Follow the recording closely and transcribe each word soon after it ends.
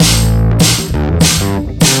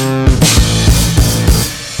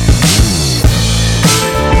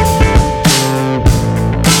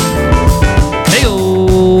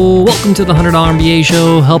to the $100 MBA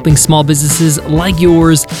show, helping small businesses like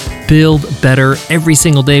yours build better every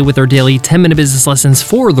single day with our daily 10-minute business lessons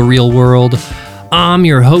for the real world. I'm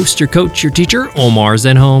your host, your coach, your teacher, Omar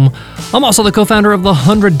Zenhom. I'm also the co-founder of the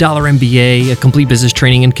 $100 MBA, a complete business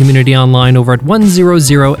training and community online over at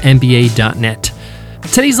 100mba.net.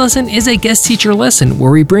 Today's lesson is a guest teacher lesson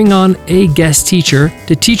where we bring on a guest teacher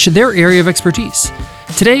to teach their area of expertise.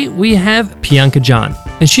 Today, we have Piyanka Jain,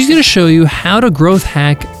 and she's going to show you how to growth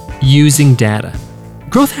hack using data.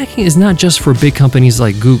 Growth hacking is not just for big companies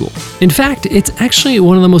like Google. In fact, it's actually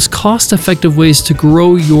one of the most cost-effective ways to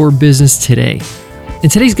grow your business today.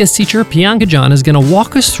 And today's guest teacher, Piyanka Jain, is going to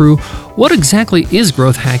walk us through what exactly is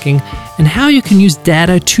growth hacking and how you can use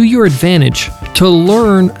data to your advantage to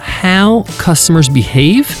learn how customers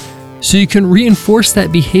behave so you can reinforce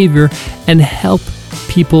that behavior and help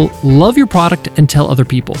people love your product and tell other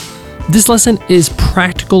people. This lesson is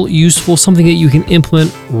practical, useful, something that you can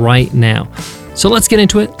implement right now. So let's get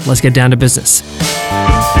into it. Let's get down to business.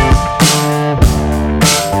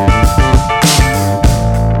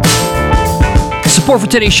 Support for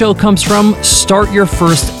today's show comes from Start Your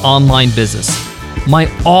First Online Business, my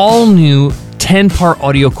all-new 10-part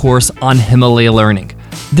audio course on Himalaya Learning.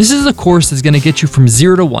 This is a course that's going to get you from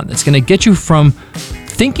 0 to 1. It's going to get you from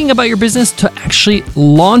thinking about your business to actually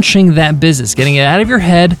launching that business, getting it out of your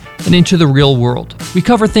head and into the real world. We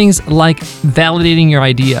cover things like validating your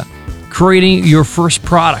idea, creating your first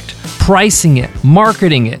product, pricing it,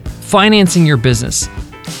 marketing it, financing your business,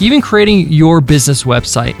 even creating your business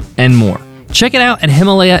website, and more. Check it out at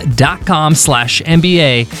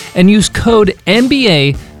Himalaya.com/MBA and use code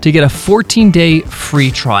MBA to get a 14-day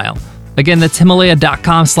free trial. Again, that's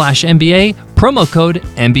Himalaya.com/MBA, promo code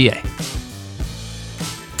MBA.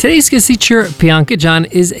 Today's guest teacher, Piyanka Jain,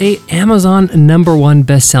 is an Amazon #1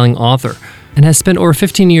 best-selling author and has spent over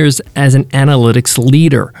 15 years as an analytics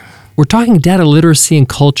leader. We're talking data literacy and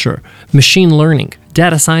culture, machine learning,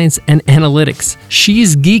 data science, and analytics.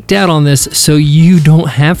 She's geeked out on this, so you don't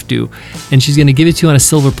have to, and she's going to give it to you on a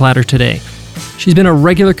silver platter today. She's been a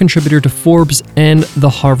regular contributor to Forbes and the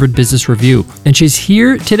Harvard Business Review, and she's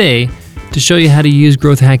here today to show you how to use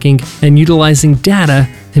growth hacking and utilizing data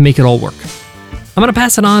to make it all work. I'm going to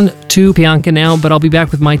pass it on to Piyanka now, but I'll be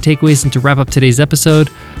back with my takeaways and to wrap up today's episode.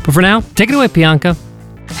 But for now, take it away, Piyanka.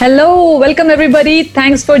 Hello, welcome everybody.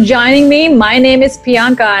 Thanks for joining me. My name is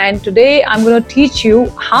Piyanka, and today I'm going to teach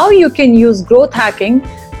you how you can use growth hacking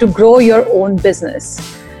to grow your own business.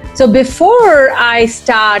 So before I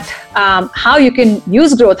start how you can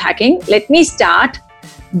use growth hacking, let me start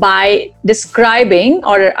by describing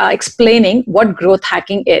or explaining what growth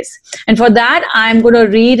hacking is. And for that, I'm going to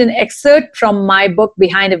read an excerpt from my book,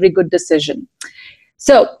 Behind Every Good Decision.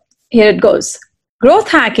 So here it goes. Growth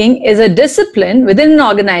hacking is a discipline within an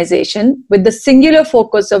organization with the singular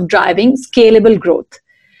focus of driving scalable growth.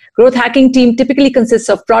 Growth hacking team typically consists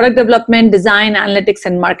of product development, design, analytics,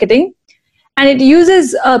 and marketing. And it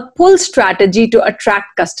uses a pull strategy to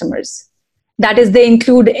attract customers. That is, they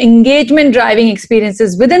include engagement driving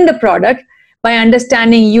experiences within the product by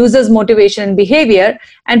understanding users' motivation and behavior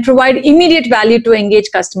and provide immediate value to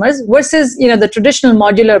engage customers versus the traditional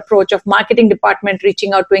modular approach of marketing department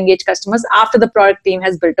reaching out to engage customers after the product team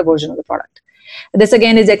has built a version of the product. This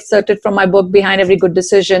again is excerpted from my book, Behind Every Good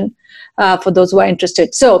Decision, for those who are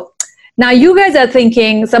interested. So now you guys are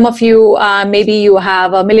thinking, some of you, maybe you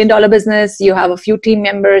have $1 million business, you have a few team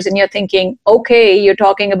members, and you're thinking, okay, you're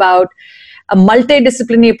talking about a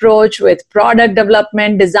multidisciplinary approach with product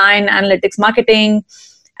development, design, analytics, marketing.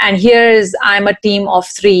 And I'm a team of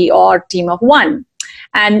 3 or team of 1.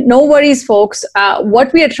 And no worries, folks.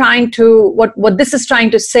 What this is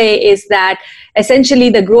trying to say is that essentially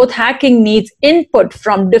the growth hacking needs input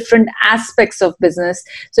from different aspects of business.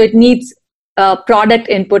 So it needs product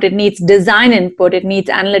input, it needs design input, it needs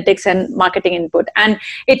analytics and marketing input. And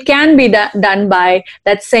it can be done by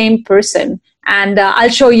that same person. And I'll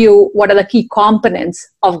show you what are the key components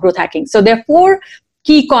of growth hacking. So there are 4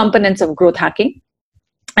 key components of growth hacking.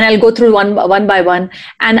 And I'll go through one by one.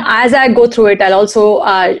 And as I go through it, I'll also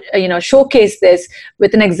showcase this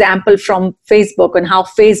with an example from Facebook and how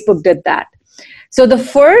Facebook did that. So the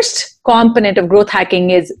first component of growth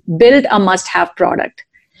hacking is build a must-have product.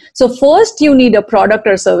 So first, you need a product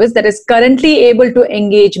or service that is currently able to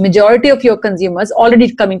engage majority of your consumers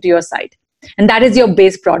already coming to your site. And that is your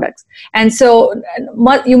base products. And so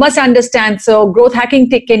you must understand, so growth hacking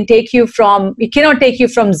cannot take you from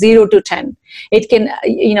 0 to 10. It can,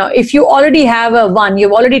 if you already have a 1,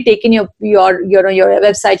 you've already taken your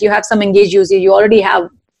website, you have some engaged user, you've already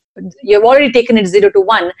taken it 0 to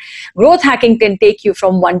 1. Growth hacking can take you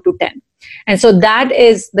from 1 to 10. And so that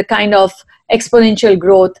is the kind of exponential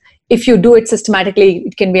growth if you do it systematically,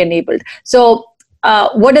 it can be enabled. So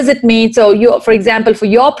what does it mean? So you, for example, for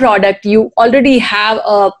your product, you already have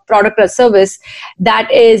a product or service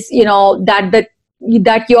that is,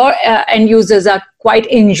 that your end users are quite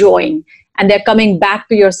enjoying, and they're coming back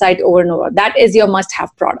to your site over and over. That is your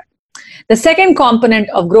must-have product. The second component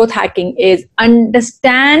of growth hacking is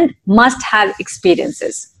understand must-have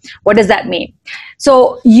experiences. What does that mean?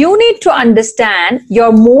 So you need to understand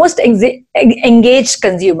your most engaged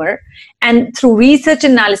consumer, and through research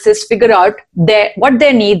analysis, figure out what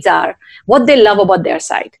their needs are, what they love about their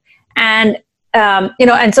site. And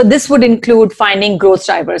and so this would include finding growth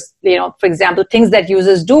drivers, for example, things that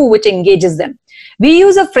users do which engages them. We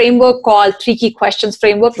use a framework called 3 Key Questions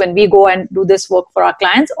framework when we go and do this work for our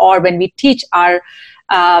clients, or when we teach on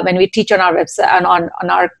our website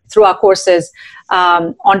and through our courses,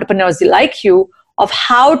 entrepreneurs like you, of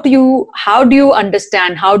how do you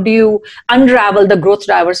understand, how do you unravel the growth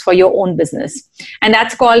drivers for your own business. And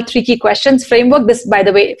that's called 3 Key Questions framework. This, by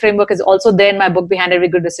the way, framework is also there in my book, Behind Every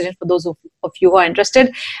Good Decision, for those of you who are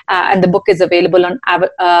interested. And the book is available on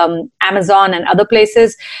Amazon and other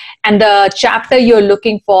places. And the chapter you're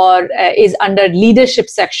looking for is under leadership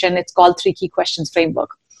section. It's called 3 Key Questions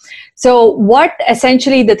framework. So what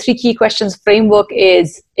essentially the 3 Key Questions framework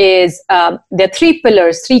is there are 3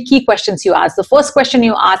 pillars, 3 key questions you ask. The first question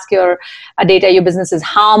you ask your business is,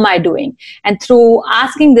 how am I doing? And through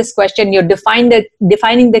asking this question, you're defining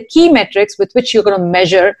the key metrics with which you're going to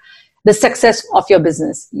measure the success of your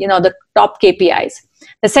business, the top KPIs.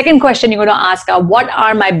 The second question you're going to ask are, what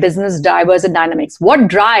are my business drivers and dynamics? What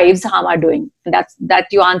drives how am I doing? And that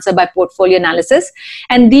you answer by portfolio analysis.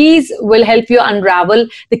 And these will help you unravel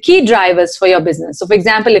the key drivers for your business. So for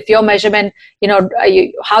example, if your measurement,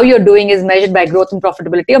 how you're doing is measured by growth and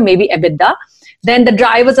profitability, or maybe EBITDA, then the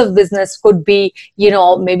drivers of business could be,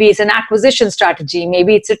 maybe it's an acquisition strategy,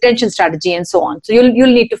 maybe it's retention strategy, and so on. So you'll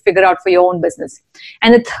need to figure out for your own business.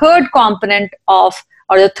 And the third component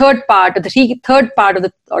the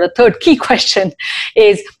third key question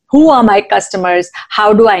is, who are my customers?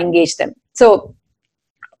 How do I engage them? So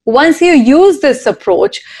once you use this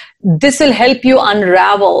approach, this will help you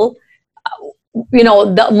unravel,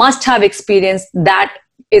 the must-have experience that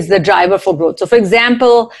is the driver for growth. So for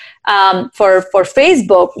example, for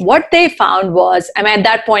Facebook, what they found was, at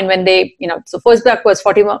that point when they, so Facebook was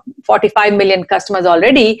 45 million customers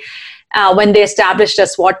already when they established a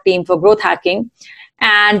SWAT team for growth hacking.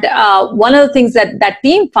 And one of the things that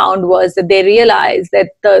team found was that they realized that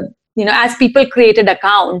as people created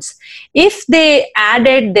accounts, if they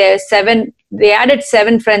added 7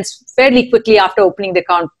 friends fairly quickly after opening the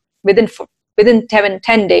account within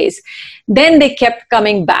 10 days, then they kept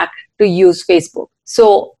coming back to use Facebook.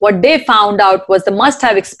 So what they found out was the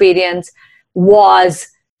must-have experience was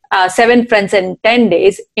 7 friends in 10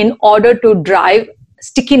 days in order to drive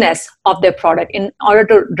stickiness of their product, in order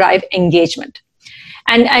to drive engagement.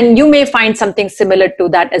 And you may find something similar to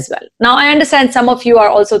that as well. Now, I understand some of you are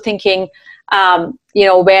also thinking,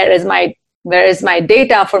 where is my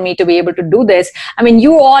data for me to be able to do this?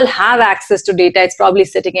 You all have access to data. It's probably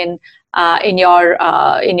sitting in your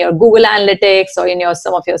Google Analytics, or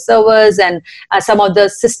some of your servers, and some of the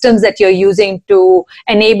systems that you're using to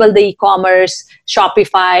enable the e-commerce,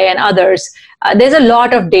 Shopify and others. There's a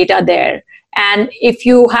lot of data there. And if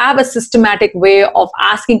you have a systematic way of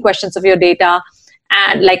asking questions of your data,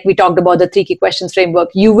 and like we talked about the 3 Key Questions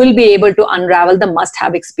framework, you will be able to unravel the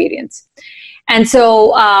must-have experience. And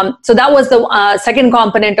so that was the second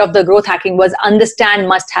component of the growth hacking, was understand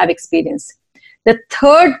must-have experience. The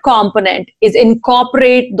third component is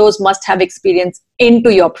incorporate those must-have experience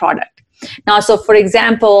into your product. Now, so for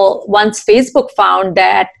example, once Facebook found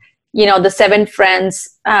that, the 7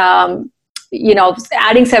 friends, adding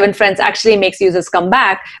 7 friends actually makes users come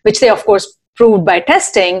back, which they of course proved by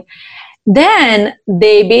testing, then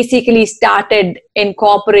they basically started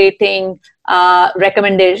incorporating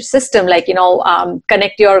recommendation system, like,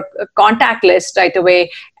 connect your contact list right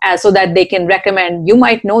away so that they can recommend, you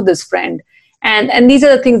might know this friend. And these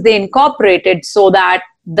are the things they incorporated, so that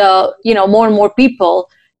more and more people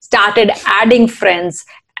started adding friends,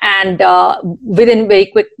 and within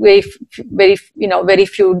very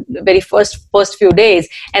first few days,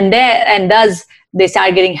 and thus they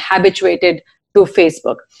started getting habituated to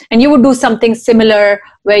Facebook. And you would do something similar,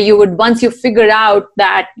 where you would, once you figure out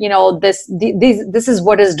that this is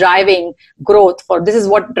what is driving growth, this is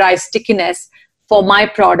what drives stickiness for my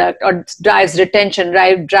product, or drives retention,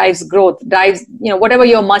 drives growth, drives whatever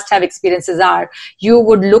your must-have experiences are, you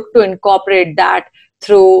would look to incorporate that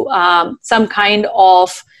through some kind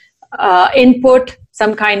of input,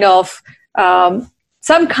 some kind of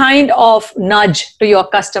some kind of nudge to your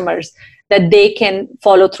customers that they can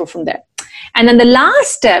follow through from there. And then the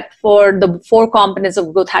last step for the 4 components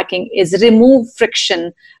of growth hacking is remove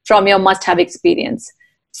friction from your must-have experience.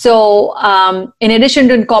 So in addition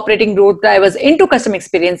to incorporating growth drivers into customer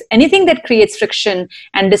experience, anything that creates friction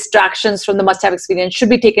and distractions from the must-have experience should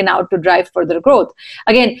be taken out to drive further growth.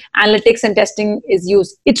 Again, analytics and testing is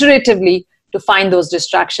used iteratively to find those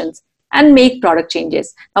distractions and make product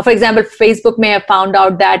changes. Now, for example, Facebook may have found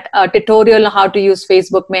out that a tutorial on how to use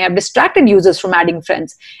Facebook may have distracted users from adding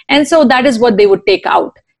friends. And so that is what they would take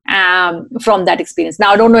out from that experience.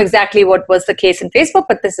 Now, I don't know exactly what was the case in Facebook,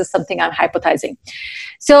 but this is something I'm hypothesizing.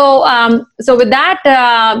 So with that,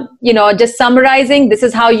 just summarizing, this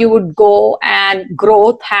is how you would go and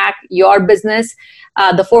growth hack your business.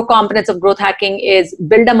 The 4 components of growth hacking is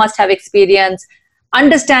build a must-have experience,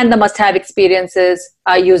 understand the must-have experiences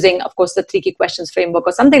using, of course, the 3 key questions framework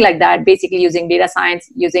or something like that, basically using data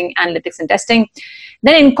science, using analytics and testing.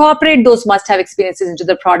 Then incorporate those must-have experiences into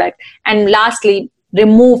the product. And lastly,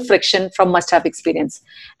 remove friction from must-have experience.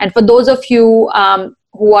 And for those of you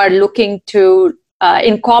who are looking to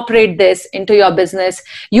incorporate this into your business,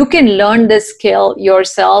 you can learn this skill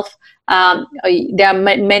yourself. There are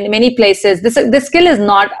many places. This skill is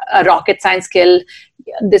not a rocket science skill.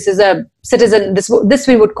 This is a citizen, this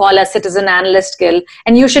we would call a citizen analyst skill,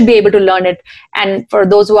 and you should be able to learn it. And for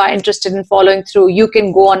those who are interested in following through, you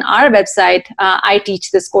can go on our website. I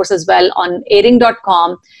teach this course as well on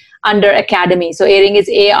airing.com under Academy. So Airing is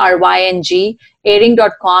ARYNG,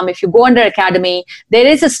 airing.com. If you go under Academy, there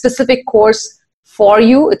is a specific course for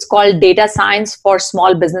you. It's called Data Science for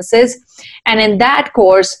Small Businesses. And in that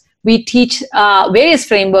course, we teach various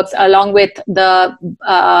frameworks along with the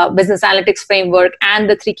business analytics framework and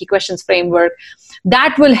the 3 key questions framework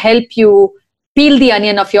that will help you peel the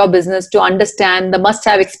onion of your business to understand the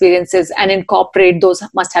must-have experiences and incorporate those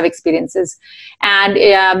must-have experiences. And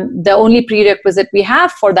the only prerequisite we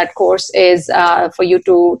have for that course is for you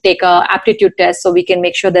to take a aptitude test so we can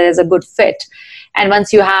make sure there is a good fit. And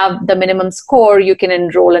once you have the minimum score, you can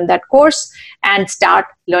enroll in that course and start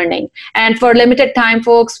learning. And for limited time,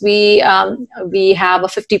 folks, we have a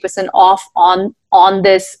 50% off on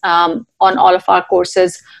this, on all of our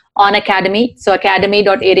courses on Academy. So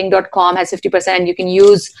academy.airing.com has 50%. You can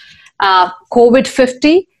use COVID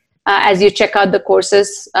 50 as you check out the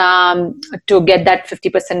courses to get that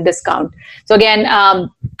 50% discount. So again,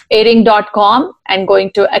 airing.com and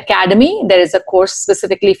going to Academy, there is a course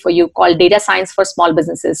specifically for you called Data Science for Small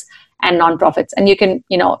Businesses and Nonprofits. And you can,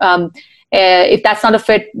 if that's not a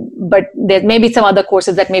fit, but there may be some other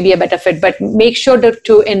courses that may be a better fit, but make sure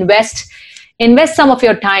to invest some of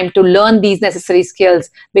your time to learn these necessary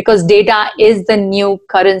skills, because data is the new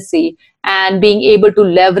currency, and being able to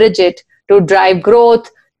leverage it to drive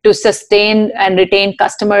growth, to sustain and retain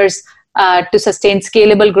customers, to sustain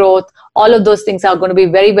scalable growth. All of those things are going to be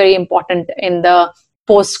very, very important in the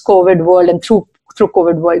post-COVID world and through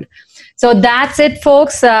COVID world. So that's it,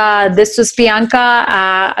 folks. This was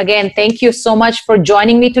Piyanka. Again, thank you so much for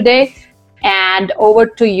joining me today. And over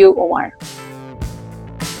to you, Omar.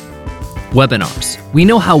 Webinars. We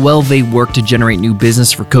know how well they work to generate new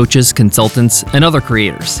business for coaches, consultants, and other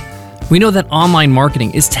creators. We know that online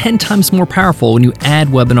marketing is 10 times more powerful when you add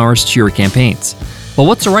webinars to your campaigns. But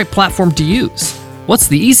what's the right platform to use? What's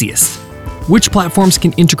the easiest? Which platforms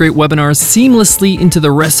can integrate webinars seamlessly into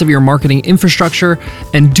the rest of your marketing infrastructure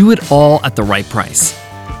and do it all at the right price?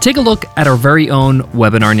 Take a look at our very own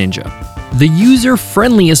Webinar Ninja, the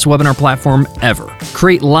user-friendliest webinar platform ever.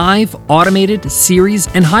 Create live, automated, series,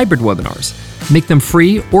 and hybrid webinars. Make them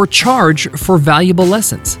free or charge for valuable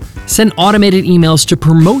lessons. Send automated emails to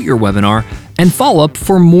promote your webinar and follow up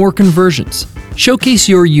for more conversions. Showcase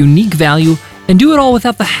your unique value and do it all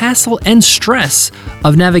without the hassle and stress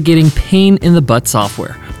of navigating pain-in-the-butt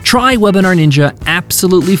software. Try Webinar Ninja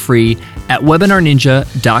absolutely free at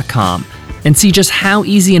webinarninja.com and see just how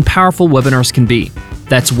easy and powerful webinars can be.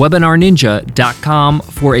 That's webinarninja.com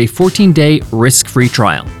for a 14-day risk-free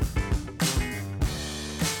trial.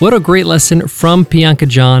 What a great lesson from Piyanka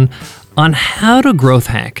Jain on how to growth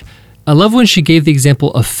hack. I love when she gave the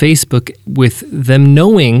example of Facebook, with them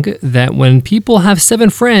knowing that when people have 7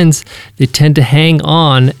 friends, they tend to hang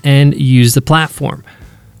on and use the platform.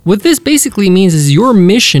 What this basically means is your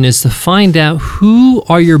mission is to find out who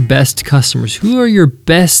are your best customers, who are your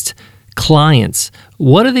best clients,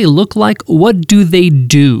 what do they look like, what do they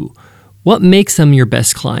do, what makes them your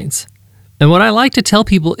best clients. And what I like to tell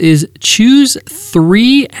people is choose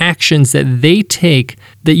 3 actions that they take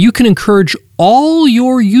that you can encourage all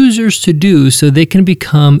your users to do so they can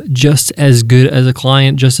become just as good as a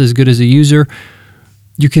client, just as good as a user.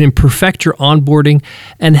 You can perfect your onboarding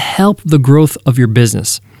and help the growth of your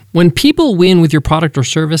business. When people win with your product or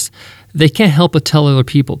service, they can't help but tell other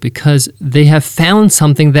people because they have found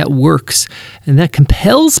something that works and that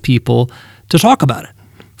compels people to talk about it.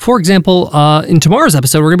 For example, in tomorrow's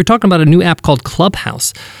episode, we're going to be talking about a new app called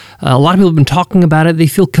Clubhouse. A lot of people have been talking about it. They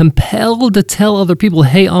feel compelled to tell other people,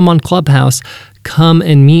 hey, I'm on Clubhouse, come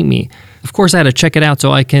and meet me. Of course, I had to check it out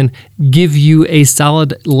so I can give you a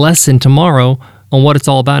solid lesson tomorrow on what it's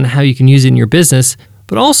all about and how you can use it in your business.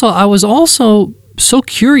 But also, I was also so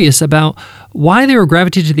curious about why they were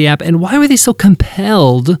gravitated to the app and why were they so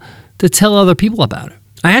compelled to tell other people about it.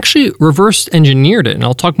 I actually reverse engineered it, and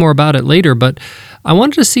I'll talk more about it later, but I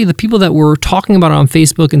wanted to see the people that were talking about it on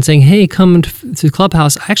Facebook and saying, hey, come to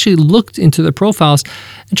Clubhouse. I actually looked into their profiles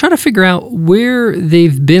and tried to figure out where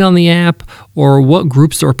they've been on the app or what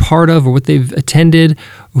groups they're a part of or what they've attended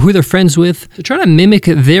or who they're friends with, to try to mimic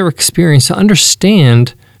their experience to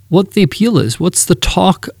understand what the appeal is. What's the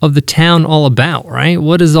talk of the town all about, right?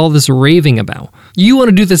 What is all this raving about? You want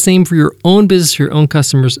to do the same for your own business, your own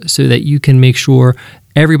customers, so that you can make sure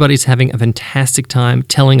everybody's having a fantastic time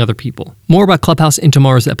telling other people. More about Clubhouse in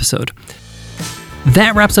tomorrow's episode.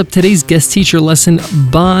 That wraps up today's guest teacher lesson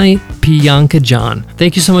by Piyanka Jain.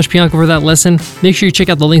 Thank you so much, Piyanka, for that lesson. Make sure you check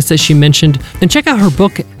out the links that she mentioned and check out her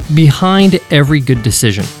book, Behind Every Good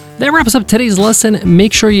Decision. That wraps up today's lesson.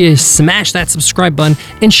 Make sure you smash that subscribe button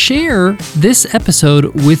and share this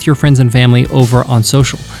episode with your friends and family over on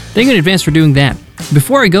social. Thank you in advance for doing that.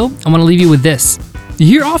 Before I go, I want to leave you with this.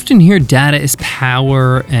 You often hear data is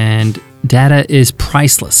power and data is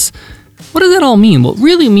priceless. What does that all mean? What it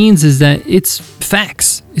really means is that it's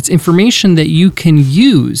facts. It's information that you can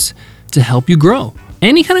use to help you grow.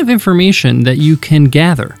 Any kind of information that you can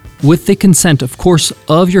gather with the consent, of course,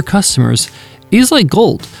 of your customers is like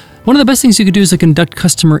gold. One of the best things you could do is to conduct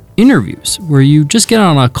customer interviews where you just get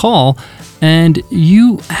on a call and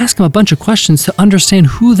you ask them a bunch of questions to understand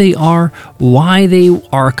who they are, why they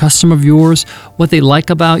are a customer of yours, what they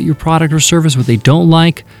like about your product or service, what they don't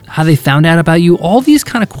like, how they found out about you. All these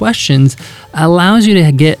kind of questions allows you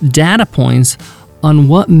to get data points on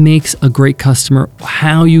what makes a great customer,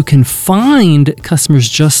 how you can find customers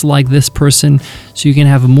just like this person so you can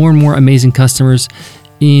have more and more amazing customers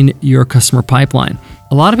in your customer pipeline.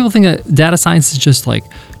 A lot of people think that data science is just like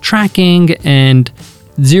tracking and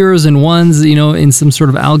zeros and ones, in some sort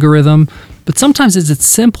of algorithm. But sometimes it's as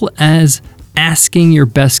simple as asking your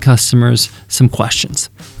best customers some questions.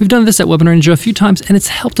 We've done this at Webinar Ninja a few times, and it's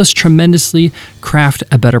helped us tremendously craft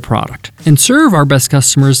a better product and serve our best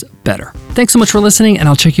customers better. Thanks so much for listening, and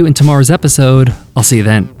I'll check you in tomorrow's episode. I'll see you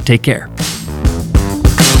then. Take care.